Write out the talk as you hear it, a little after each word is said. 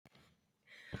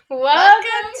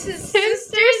Welcome to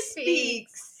Sister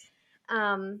Speaks.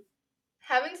 Haven't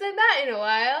said that in a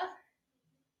while.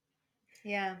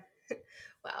 Yeah.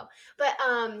 Wow. But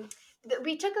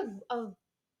we took a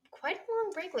quite a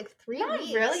long break, like 3 Not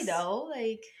weeks. really though.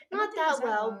 Like Not that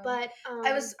well, long. but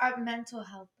I was our mental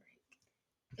health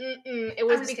break. It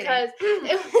was because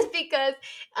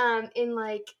in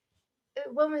like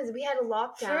when was it? We had a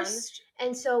lockdown,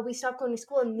 and so we stopped going to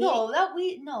school. And No. Can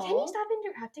you stop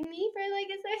interrupting me for like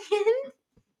a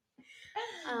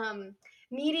second?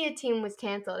 Media team was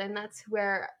canceled, and that's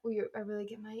where I really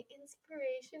get my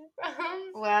inspiration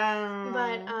from. Wow.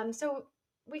 But so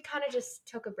we kind of just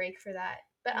took a break for that.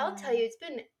 But I'll tell you, it's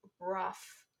been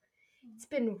rough. It's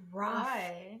been rough.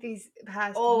 Why? These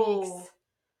past weeks.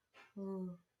 Yeah.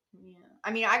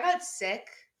 I mean, I got sick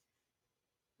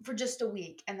for just a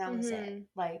week, and that was it.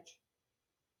 Like,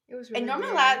 it was really and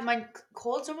normally my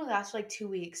colds normally last for like 2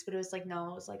 weeks, but it was like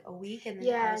no, it was like a week, and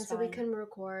then I was and so fine. we couldn't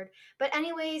record. But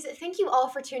anyways, thank you all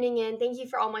for tuning in. Thank you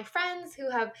for all my friends who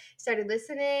have started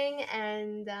listening,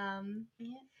 and Claire.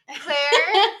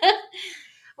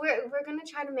 We're gonna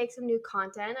try to make some new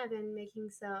content. I've been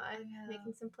making some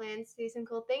plans to do some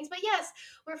cool things. But yes,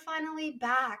 we're finally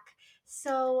back.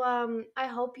 So I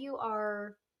hope you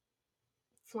are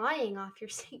flying off your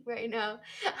seat right now.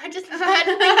 I'm just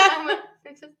imagining someone.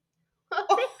 What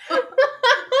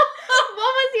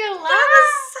was your laugh? That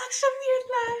was such a weird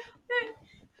laugh.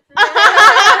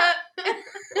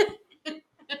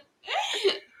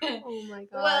 Oh my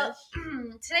gosh. Well,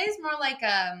 today's more like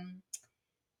I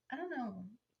don't know.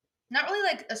 Not really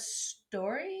like a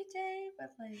story day,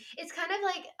 but like it's kind of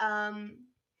like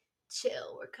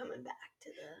chill. We're coming back to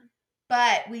the.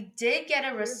 But we did get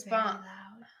a response. Very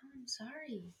loud. I'm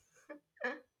sorry.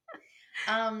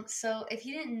 So if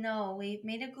you didn't know, we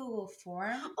made a Google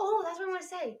form. Oh, that's what I want to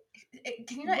say.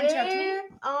 Can you not interrupt me?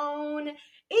 On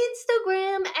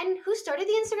Instagram, and who started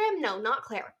the Instagram? No, not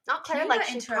Claire. Not Claire, like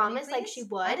she promised, like she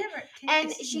would.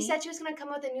 And she said she was going to come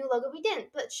out with a new logo. We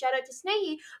didn't, but shout out to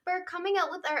Snehi for coming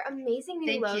out with our amazing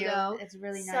new logo. Thank you. It's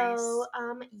really nice. So,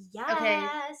 yes. Okay.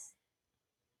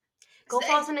 Go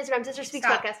follow us on Instagram, Sister Speaks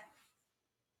Podcast.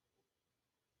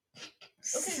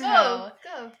 Okay, so,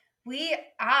 go.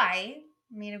 I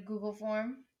made a Google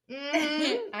form.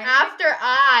 Mm-hmm. After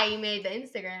I made the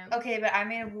Instagram. Okay, but I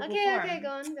made a Google form. Okay, go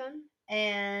on.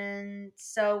 And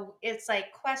so it's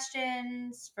like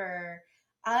questions for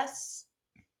us,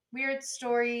 weird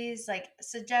stories, like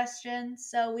suggestions.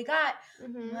 So we got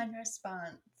one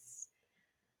response.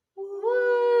 Woo!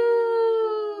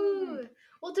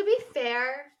 Well, to be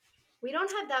fair, we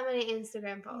don't have that many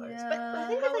Instagram followers, but I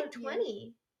think it's like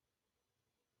 20.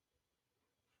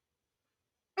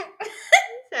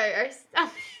 Sorry, our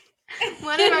stomach.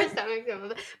 One of our stomachs.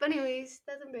 But anyways,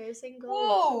 that's embarrassing.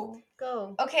 Go.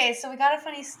 Okay, so we got a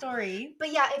funny story.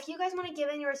 But yeah, if you guys want to give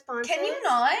in your responses. Can you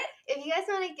not? If you guys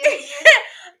want to give in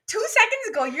 2 seconds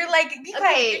ago, you're like, be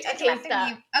quiet. Okay,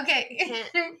 stop. Okay.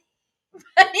 Can't.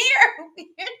 Funny or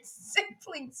weird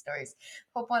sibling stories.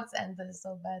 Hope wants to end this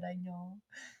so bad, I know.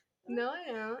 No, I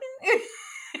don't.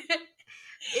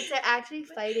 It's actually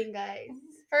fighting, guys.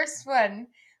 First one.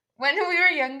 When we were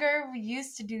younger, we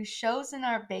used to do shows in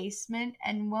our basement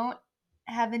and won't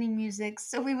have any music,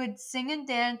 so we would sing and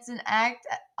dance and act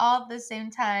all at the same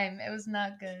time. It was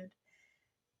not good.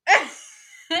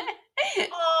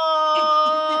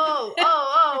 Oh!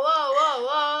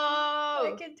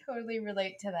 I can totally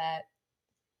relate to that.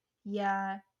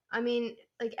 Yeah. I mean,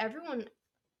 like, everyone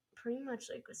pretty much,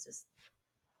 like, was just...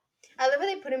 I love how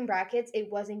they put in brackets,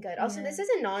 it wasn't good. Also, this is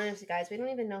anonymous, guys. We don't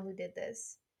even know who did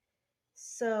this.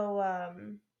 So,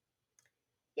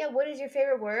 yeah, what is your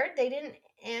favorite word? They didn't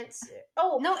answer.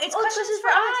 Oh, no, it's questions for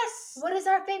us. What is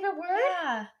our favorite word?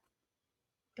 Yeah.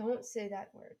 Don't say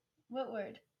that word. What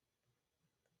word?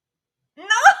 No!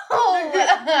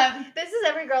 This is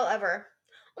every girl ever.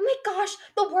 Oh my gosh,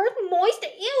 the word moist.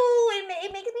 Ew,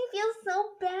 it makes me feel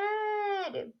so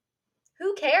bad.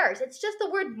 Who cares? It's just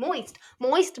the word moist.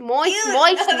 Moist.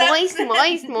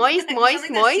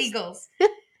 Seagulls.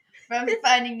 From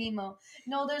Finding Nemo.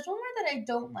 No, there's one word that I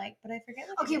don't like, but I forget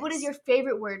what it is. What is your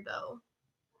favorite word, though?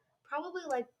 Probably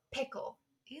like pickle.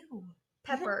 Ew.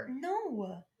 Pepper.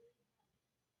 No.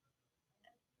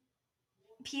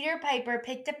 Peter Piper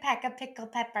picked a peck of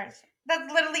pickled peppers. That's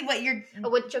literally what you're... A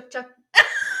woodchuck. A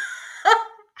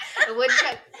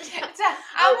woodchuck.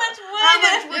 How much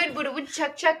wood would a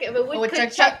woodchuck chuck if a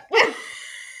woodchuck chuck?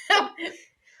 Okay.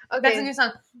 That's a new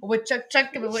song. A woodchuck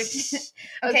chuck if a woodchuck.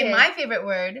 Okay, my favorite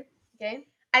word,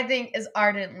 I think, is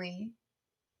ardently.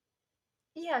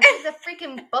 Yeah, she's a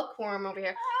freaking bookworm over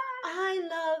here. I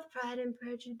love Pride and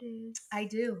Prejudice. I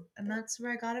do, and that's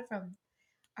where I got it from.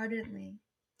 Ardently.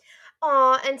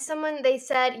 Aw, and someone, they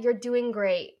said, you're doing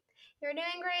great. You're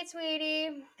doing great,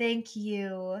 sweetie. Thank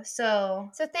you. So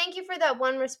So thank you for that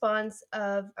one response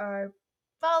of our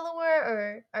follower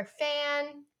or our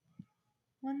fan.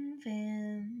 one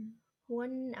fan.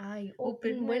 One eye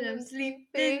Open open when when I'm I'm sleeping.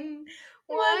 sleeping.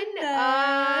 One One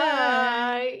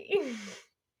eye. eye.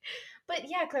 But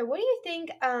yeah, Claire, what do you think?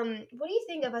 What do you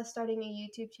think of us starting a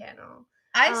YouTube channel?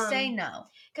 I say no.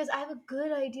 Because I have a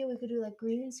good idea. We could do like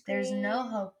green screen. There's no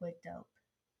hope with dope.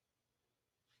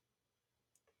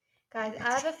 Guys,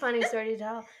 I have a funny story to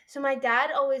tell. So my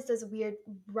dad always does weird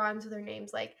rhymes with her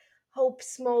names, like Hope,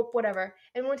 Smoke, whatever.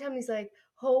 And one time he's like,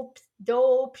 Hope,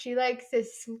 Dope. She likes to,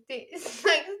 likes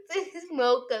to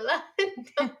smoke a lot.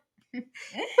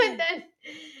 But then,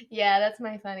 yeah, that's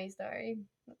my funny story.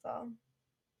 That's all.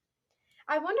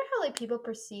 I wonder how like people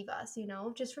perceive us,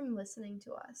 just from listening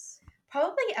to us.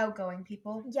 Probably outgoing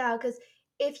people. Yeah, because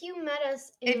if you met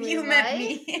us in If real you met life,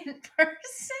 me in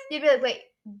person, you'd be like, wait,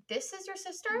 this is your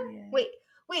sister? Yeah. Wait.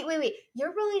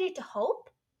 You're related to Hope?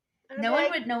 And I'd no be one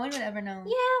like, would. No one would ever know.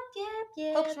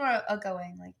 Yeah. Hope's more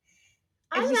outgoing. Like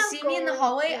I'm if you see me in the outgoing.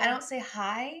 hallway, I Yeah. don't say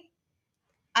hi.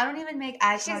 I don't even make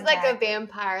eye She's like a contact.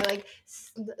 vampire, like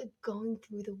going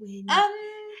through the wind. Um.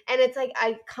 And it's like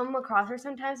I come across her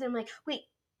sometimes and I'm like, wait,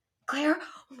 Claire?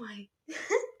 Oh my.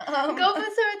 Go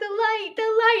beside the light. The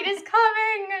light is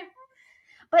coming.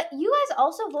 But you guys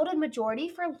also voted majority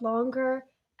for longer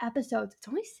episodes. It's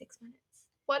only 6 minutes.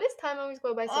 Why does time always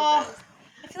go by so fast?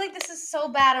 I feel like this is so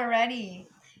bad already.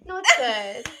 No, it's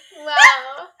good.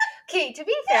 Wow. Okay, to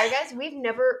be fair, guys, we've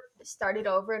never started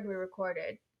over and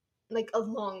re-recorded like a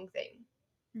long thing.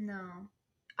 No.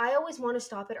 I always want to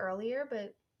stop it earlier,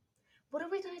 but what are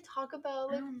we going to talk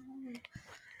about? I don't know.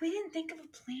 We didn't think of a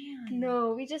plan.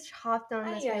 No, we just hopped on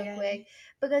this real Ay. quick.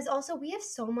 Because also, we have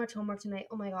so much homework tonight.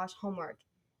 Oh my gosh, homework.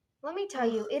 Let me tell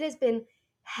you, it has been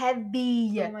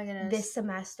heavy Oh my goodness. this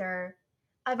semester.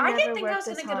 I didn't think I was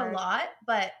gonna get a lot,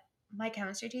 but my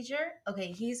chemistry teacher,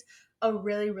 okay, he's a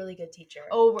really, really good teacher.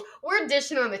 Oh, we're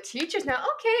dishing on the teachers now.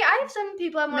 Okay, I have some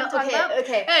people I want to talk about.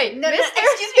 Okay. Hey, No, Mister.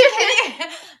 excuse me,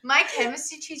 Kenny. My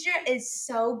chemistry teacher is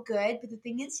so good, but the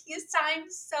thing is, he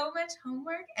assigns so much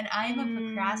homework, and I'm a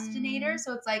procrastinator,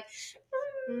 so it's like,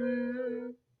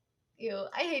 Ew,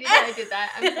 I hated how I did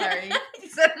that. I'm sorry. You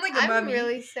sound like a mummy.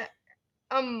 Really sad.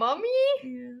 A mummy?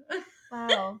 Yeah.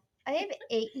 Wow. I have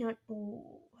 8 not. Ooh.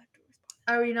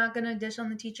 Are we not gonna dish on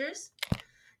the teachers?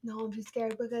 No, I'm just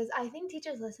scared because I think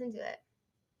teachers listen to it.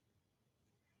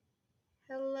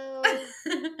 Hello.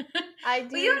 I do.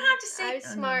 Well, you don't have to say. I'm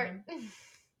smart.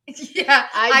 Yeah,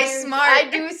 I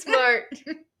do smart.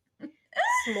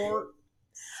 Smart.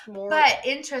 But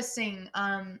interesting.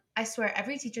 I swear,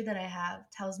 every teacher that I have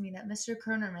tells me that Mr.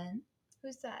 Kernerman,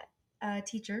 Who's that? a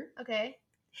teacher, Okay.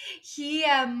 he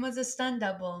was a stunt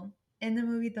double in the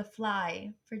movie The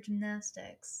Fly for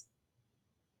gymnastics.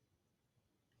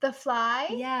 The Fly?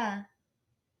 Yeah.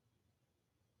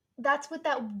 That's with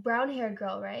that brown-haired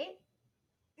girl, right?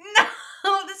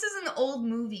 No, this is an old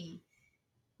movie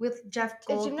with Jeff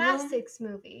Goldblum. A gymnastics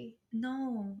movie.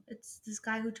 No, it's this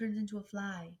guy who turns into a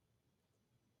fly.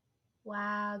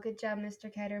 Wow, good job,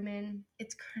 Mr. Ketterman.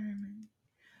 It's Kernerman.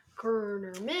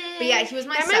 Kernerman. But yeah, he was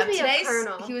my sub today.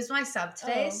 He was my sub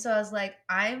today, Oh. so I was like,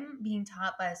 I'm being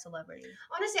taught by a celebrity.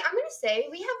 Honestly, I'm gonna say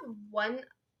we have one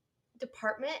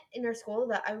department in our school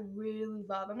that I really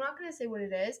love. I'm not gonna say what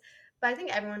it is, but I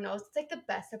think everyone knows it's like the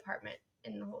best department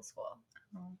in the whole school.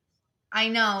 Oh. I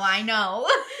know.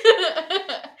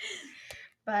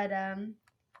 But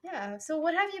yeah. So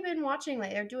what have you been watching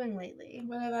lately or doing lately?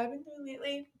 What have I been doing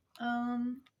lately?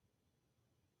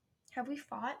 Have we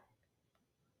fought?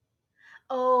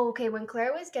 Oh, okay. When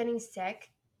Claire was getting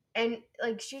sick, and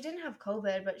like she didn't have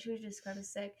COVID, but she was just kind of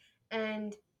sick,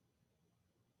 and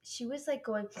she was like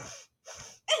going.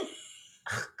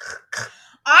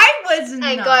 I was and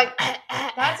not. going.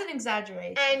 That's an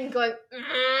exaggeration. And going.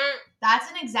 That's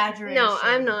an exaggeration. No,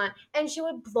 I'm not. And she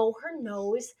would blow her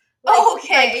nose. Like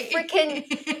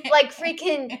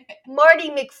freaking Marty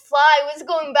McFly was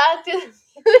going back to the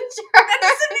future. That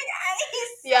doesn't make any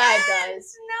sense. Yeah, it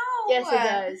does. No. Yes, it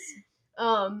does.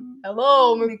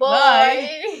 Hello,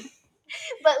 McFly.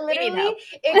 But literally,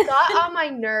 it got on my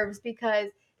nerves because,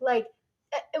 like,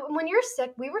 when you're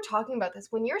sick, we were talking about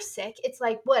this. When you're sick, it's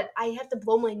like, what? I have to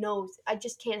blow my nose. I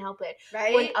just can't help it.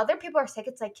 Right? When other people are sick,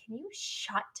 it's like, can you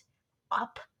shut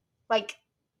up? Like,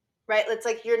 right? It's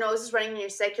like your nose is running and you're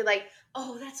sick. You're like,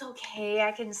 oh, that's okay.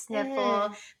 I can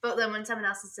sniffle. But then when someone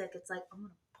else is sick, it's like, I'm going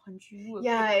to punch you.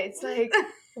 Yeah, it's like,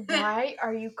 why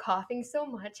are you coughing so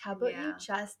much? How about you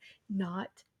just not?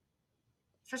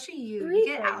 Especially you. Breathe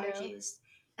You get right allergies.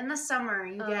 in the summer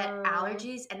you get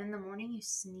allergies, and in the morning you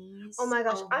sneeze. Oh my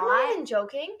gosh, a I'm lot. not even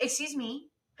joking. Excuse me.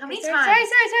 How Okay, many sorry, times?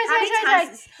 How many sorry.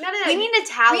 times? No. We need to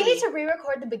tally. We need to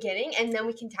re-record the beginning, and then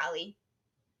we can tally.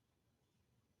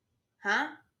 Huh?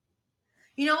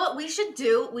 You know what we should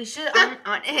do? We should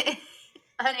on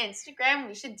Instagram.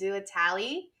 We should do a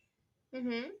tally.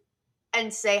 Mm-hmm.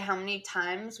 And say how many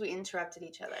times we interrupted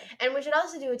each other. And we should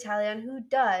also do a tally on who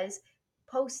does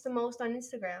post the most on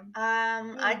Instagram.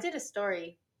 I did a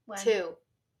story. When? 2.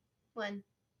 When?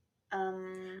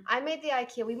 I made the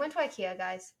IKEA. We went to IKEA,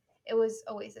 guys. It was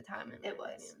a waste of time. It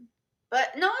was.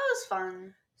 But no, it was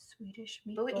fun. Swedish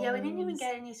meatballs. But we didn't even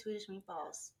get any Swedish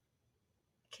meatballs.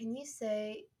 Can you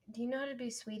say, do you know how to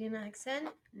do Sweden accent?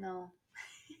 No.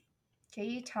 Okay,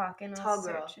 you talk and Tall I'll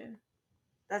Girl. search it.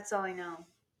 That's all I know.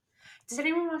 Does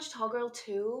anyone watch Tall Girl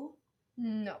 2?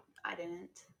 No. I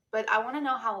didn't. But I want to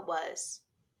know how it was.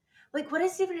 Like, what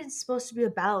is it even supposed to be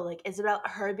about? Like, is it about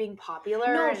her being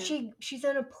popular? No, she's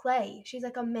in a play. She's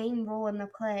like a main role in the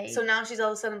play. So now she's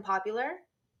all of a sudden popular?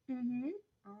 Mm-hmm.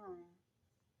 Oh.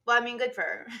 Well, I mean, good for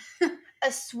her.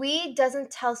 A Swede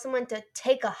doesn't tell someone to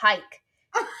take a hike.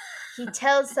 He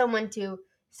tells someone to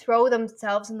throw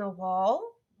themselves in the wall.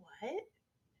 What?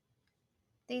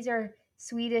 These are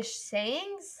Swedish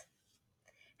sayings.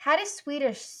 How does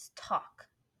Swedish talk?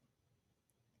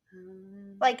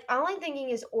 Like, all I'm thinking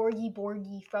is Orgy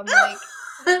Borgy from like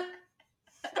from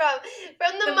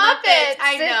the Muppets.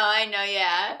 I know,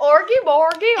 yeah. Orgy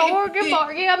Borgy,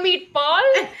 a meatball.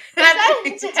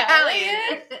 That's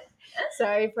Italian.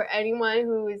 Sorry for anyone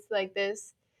who is like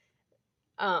this.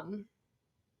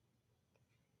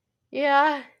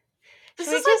 Yeah. This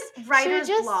is like writer's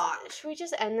block. Should we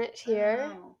just end it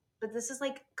here? But this is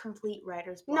like complete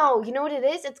writer's block. No, you know what it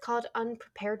is? It's called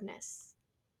unpreparedness.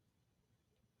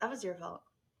 That was your fault.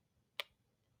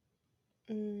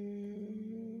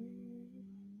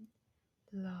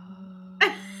 La,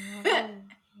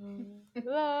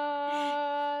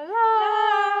 la, la.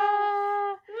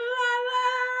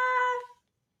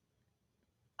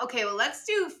 Okay, well, let's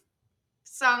do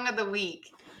Song of the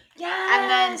Week. Yeah, and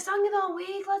then Song of the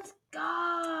Week, let's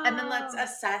go. And then let's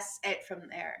assess it from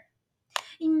there.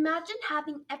 Imagine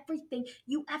having everything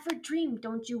you ever dreamed.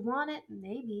 Don't you want it?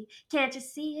 Maybe. Can't you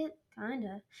see it?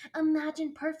 Kinda.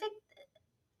 Imagine perfect.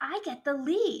 I get the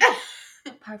lead.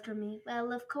 Apart from me.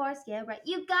 Well, of course, yeah, right.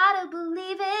 You gotta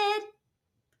believe it.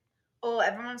 Oh,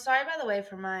 everyone, sorry by the way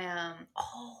for my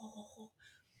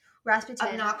Rasputin.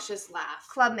 obnoxious laugh.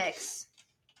 Club mix.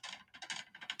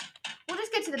 We'll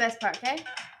just get to the best part, okay?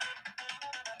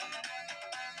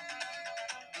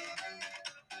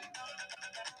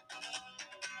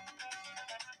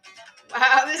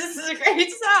 Wow, this is a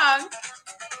great song.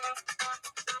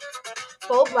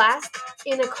 Full blast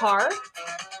in a car.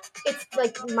 It's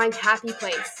like my happy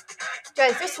place.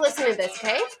 Guys, just listen to this,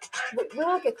 okay? We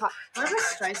won't get caught. Barbara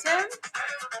Streisand?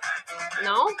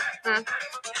 No? Huh.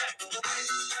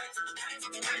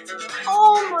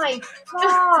 Oh my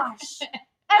gosh!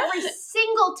 Every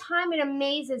single time it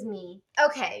amazes me.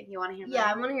 Okay, you want to hear mine?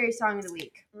 Yeah, I want to hear your song of the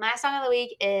week. My song of the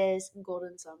week is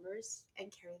Golden Summers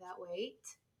and Carry That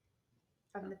Weight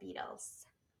from the Beatles.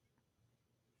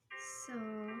 So,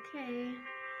 okay.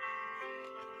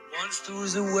 Once there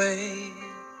was a way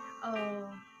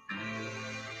Oh. to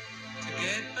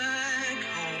get back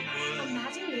homeward.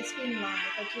 Imagine this being live,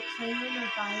 like you're playing on a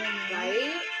violin.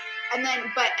 Right? And then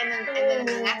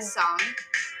the next song,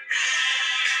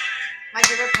 my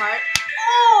favorite part.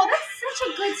 Oh, that's such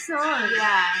a good song.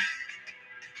 Yeah.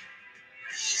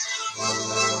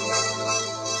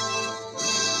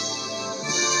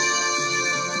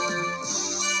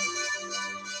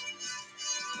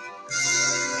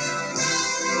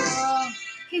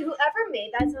 Okay, whoever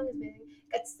made that song is amazing.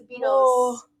 It's the Beatles.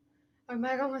 Whoa. Our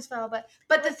mic almost fell, but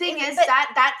the thing is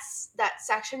that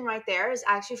section right there is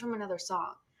actually from another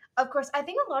song. Of course, I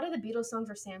think a lot of the Beatles songs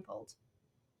are sampled.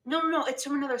 No, it's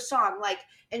from another song. Like,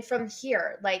 and from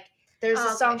here, like, there's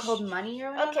a song called Money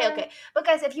or whatever. Okay. But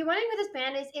guys, if you're wondering who this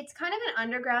band is, it's kind of an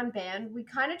underground band. We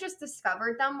kind of just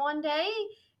discovered them one day.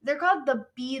 They're called the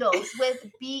Beatles with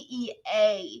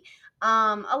BEA.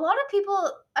 A lot of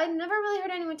people, I've never really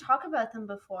heard anyone talk about them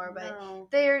before, but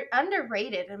they're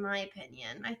underrated in my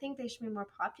opinion. I think they should be more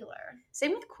popular.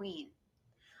 Same with Queen.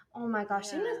 Oh my gosh,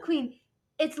 same with Queen.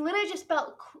 It's literally just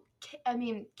spelled,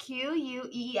 Queen.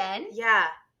 Yeah.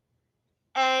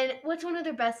 And what's one of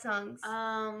their best songs?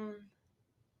 I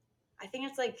think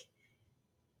it's like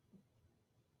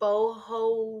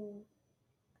Boho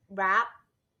Rap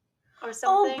or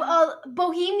something. Oh,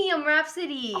 Bohemian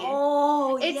Rhapsody.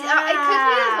 Oh, It took me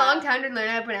a long time to learn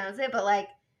how to pronounce it, but like,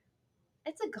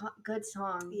 It's a good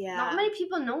song. Yeah. Not many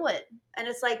people know it. And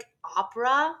it's like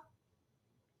opera.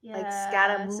 Yeah. Like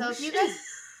Scaramouche. So if you guys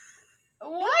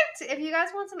if you guys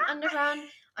want some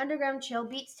underground chill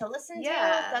beats to listen to,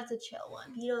 that's a chill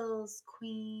one. Beatles,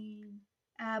 Queen,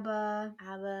 ABBA,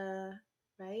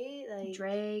 right? Like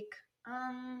Drake.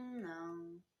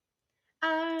 no.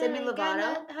 Demi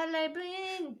Lovato?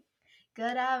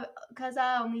 Cause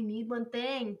I only need one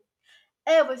thing.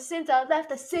 Ever since I left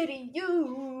the city,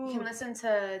 You can listen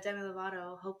to Demi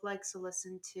Lovato. Hope likes to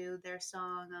listen to their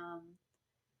song.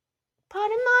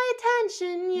 Pardon my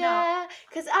attention, yeah,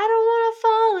 cause I don't wanna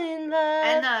fall in love.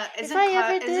 And isn't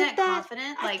it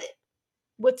confident?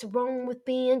 What's wrong with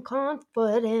being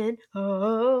confident?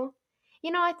 Oh,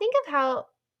 I think of how.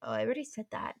 Oh, I already said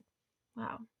that.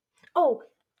 Wow. Oh,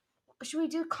 should we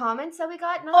do comments that we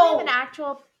got? Now that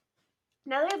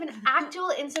we have an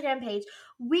actual Instagram page,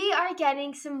 we are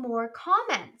getting some more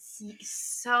comments.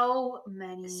 So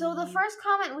many. So the first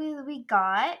comment we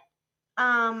got,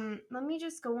 let me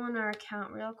just go on our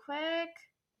account real quick.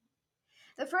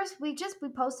 The first we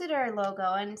posted our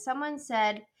logo and someone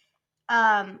said,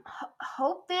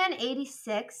 Hope Van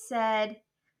 86 said,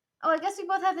 "Oh, I guess we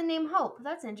both have the name Hope.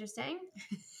 That's interesting."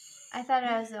 I thought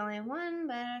I was the only one,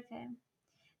 but okay.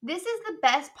 "This is the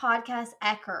best podcast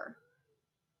ever."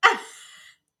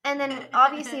 And then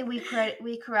obviously we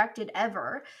corrected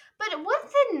ever. But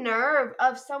what's the nerve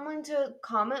of someone to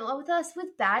comment with us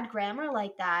with bad grammar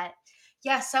like that?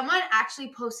 Yeah, someone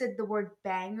actually posted the word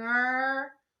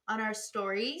banger on our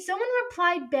story. Someone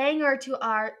replied banger to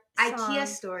our IKEA song.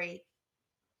 story.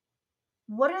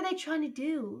 What are they trying to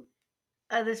do?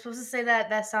 They're supposed to say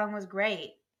that song was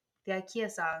great. The IKEA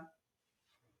song.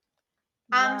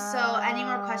 Wow. So any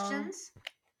more questions?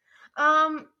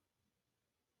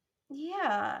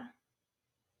 Yeah.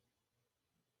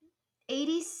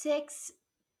 86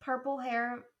 purple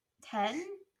hair 10.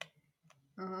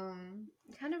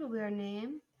 Kind of a weird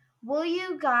name. Will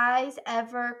you guys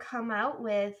ever come out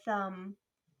with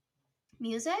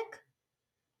music?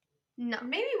 No.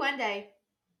 Maybe one day.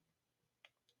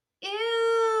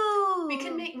 Ew. We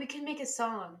can make a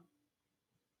song.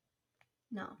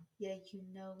 No. Yeah, you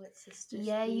know what sister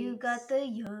Yeah, speaks. you got the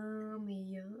yummy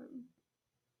yum.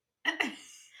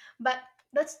 But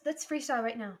let's freestyle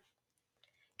right now.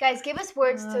 Guys, give us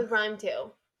words to rhyme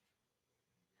to.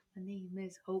 My name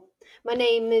is Hope. My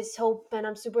name is Hope and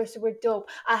I'm super, super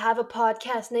dope. I have a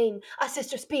podcast named A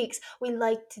Sister Speaks. We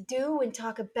like to do and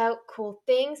talk about cool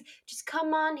things. Just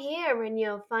come on here and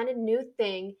you'll find a new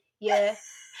thing. Yeah.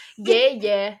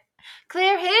 Yeah.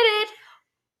 Claire, hit it.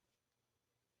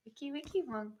 Wiki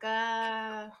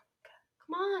Wonka.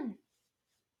 Come on.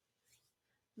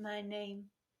 My name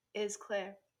is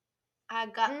Claire. I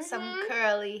got some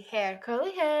curly hair.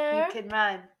 Curly hair. You can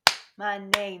rhyme my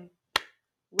name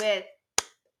with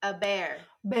a bear.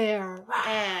 Bear.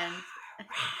 And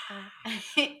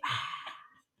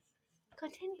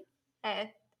Continue. And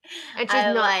she's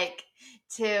I not like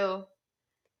to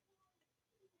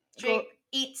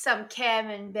eat some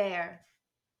camembert.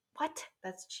 What?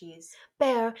 That's cheese.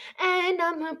 Bear. And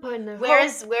I'm her partner. Where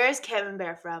is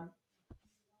camembert from?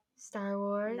 Star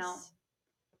Wars. No.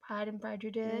 Pride and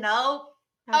Prejudice. No.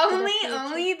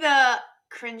 Only the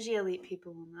cringy elite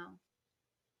people will know.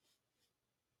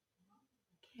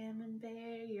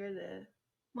 Camembert, you're the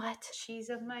cheese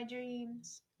of my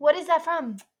dreams. What is that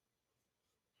from?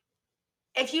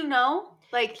 If you know,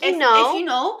 if you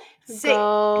know, say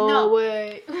go no.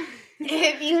 away.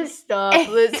 If you stop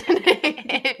listening,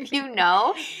 if you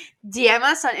know, DM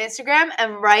us on Instagram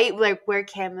and write where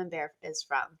camembert is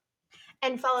from.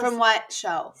 And follow us. From what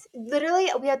show?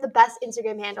 Literally, we have the best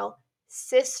Instagram handle.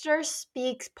 Sister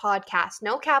Speaks Podcast.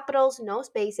 No capitals, no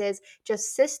spaces.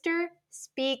 Just Sister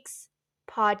Speaks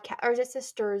Podcast. Or is it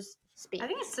Sisters Speaks? I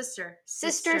think it's Sister.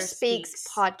 Sister Speaks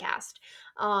Podcast.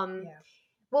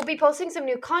 We'll be posting some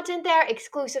new content there,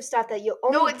 exclusive stuff that you'll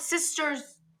only... No, it's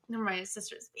Sisters... Never mind, it's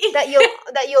Sisters. that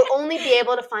you'll only be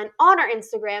able to find on our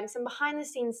Instagram. Some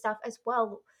behind-the-scenes stuff as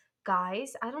well,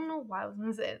 guys. I don't know why I was going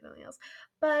to say anything else.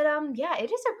 But, yeah,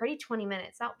 it is a pretty 20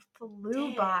 minutes. That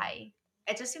flew by.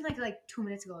 It just seemed like 2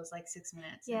 minutes ago. It was 6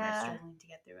 minutes. Yeah. And we're struggling to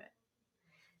get through it.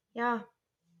 Yeah.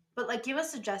 But, give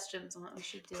us suggestions on what we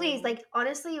should do. Please,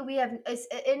 honestly, we have...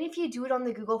 And if you do it on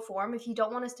the Google form, if you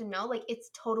don't want us to know, it's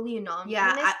totally anonymous.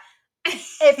 Yeah,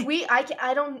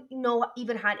 I don't know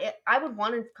even how to... I would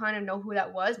want to kind of know who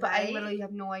that was, but I literally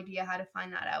have no idea how to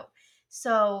find that out.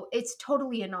 So, it's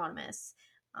totally anonymous.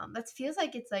 That feels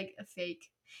like it's, a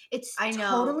fake. It's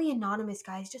totally anonymous,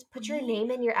 guys. Just put your name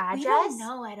and your address. We don't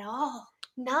know at all.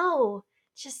 No.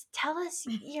 Just tell us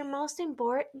your most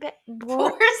embarrassing...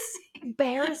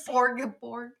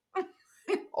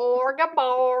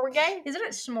 Orga-borga. Isn't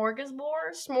it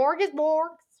smorgasbord?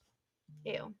 Smorgasbords.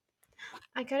 Ew.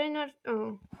 I gotta know.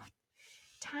 Oh.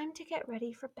 Time to get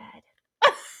ready for bed.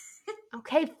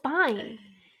 Okay, fine.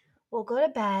 We'll go to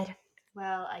bed.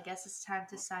 Well, I guess it's time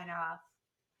to sign off.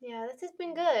 Yeah, this has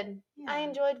been good. I Yeah.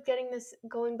 enjoyed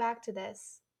going back to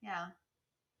this. Yeah.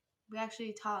 We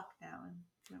actually talk now,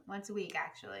 once a week,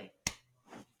 actually.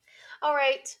 All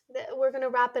right, we're going to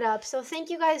wrap it up. So, thank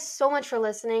you guys so much for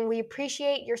listening. We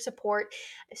appreciate your support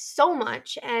so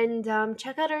much. And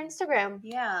check out our Instagram.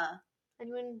 Yeah.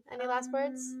 Any last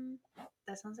words?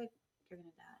 That sounds like you're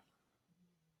going to die.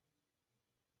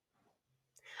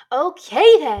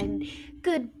 Okay, then.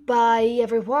 Goodbye,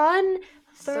 everyone.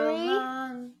 So 3,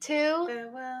 long. 2,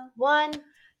 Farewell. 1.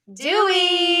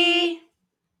 Dewey!